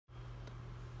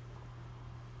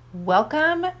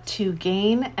Welcome to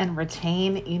Gain and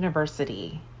Retain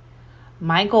University.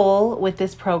 My goal with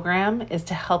this program is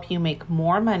to help you make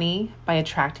more money by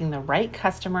attracting the right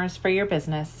customers for your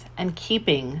business and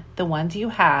keeping the ones you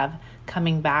have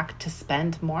coming back to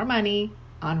spend more money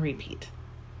on repeat.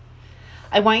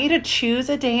 I want you to choose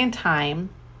a day and time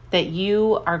that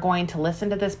you are going to listen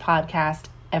to this podcast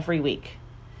every week.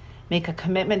 Make a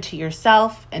commitment to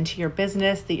yourself and to your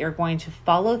business that you're going to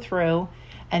follow through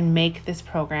and make this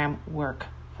program work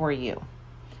for you.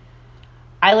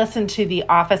 I listen to the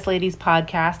Office Ladies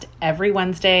podcast every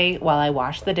Wednesday while I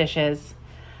wash the dishes.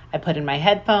 I put in my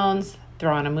headphones,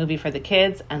 throw on a movie for the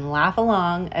kids, and laugh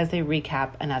along as they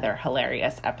recap another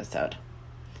hilarious episode.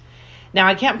 Now,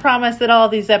 I can't promise that all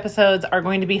of these episodes are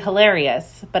going to be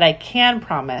hilarious, but I can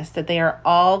promise that they are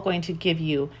all going to give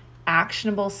you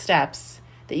actionable steps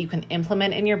that you can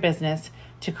implement in your business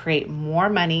to create more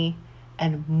money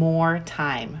and more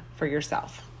time for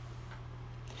yourself.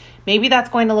 Maybe that's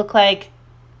going to look like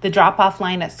the drop-off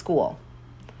line at school.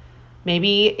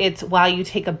 Maybe it's while you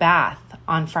take a bath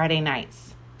on Friday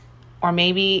nights. Or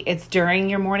maybe it's during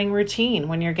your morning routine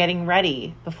when you're getting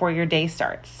ready before your day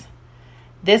starts.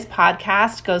 This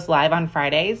podcast goes live on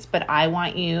Fridays, but I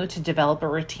want you to develop a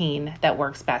routine that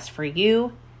works best for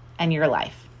you and your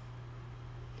life.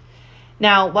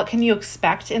 Now, what can you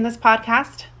expect in this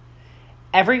podcast?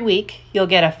 Every week, you'll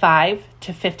get a 5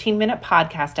 to 15 minute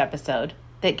podcast episode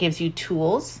that gives you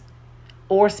tools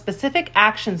or specific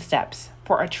action steps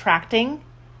for attracting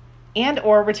and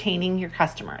or retaining your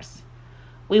customers.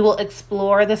 We will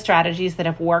explore the strategies that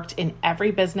have worked in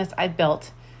every business I've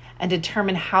built and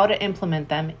determine how to implement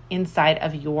them inside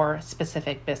of your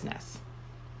specific business.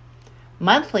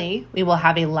 Monthly, we will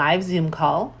have a live Zoom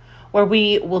call where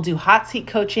we will do hot seat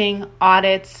coaching,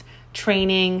 audits,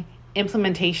 training,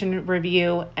 implementation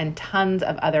review, and tons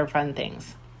of other fun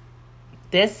things.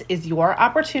 This is your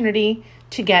opportunity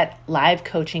to get live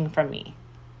coaching from me.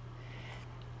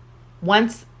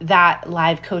 Once that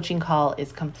live coaching call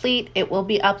is complete, it will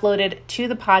be uploaded to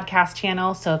the podcast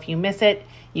channel. So if you miss it,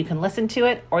 you can listen to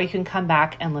it or you can come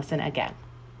back and listen again.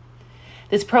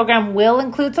 This program will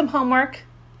include some homework,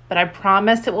 but I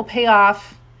promise it will pay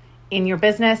off in your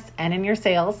business and in your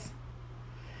sales.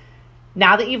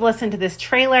 Now that you've listened to this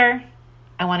trailer,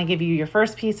 I want to give you your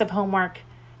first piece of homework.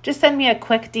 Just send me a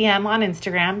quick DM on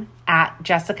Instagram at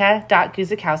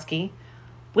jessica.guzikowski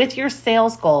with your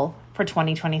sales goal for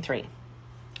 2023.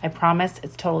 I promise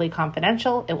it's totally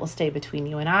confidential. It will stay between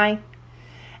you and I.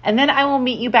 And then I will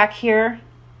meet you back here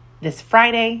this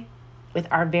Friday with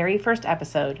our very first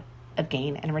episode of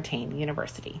Gain and Retain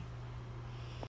University.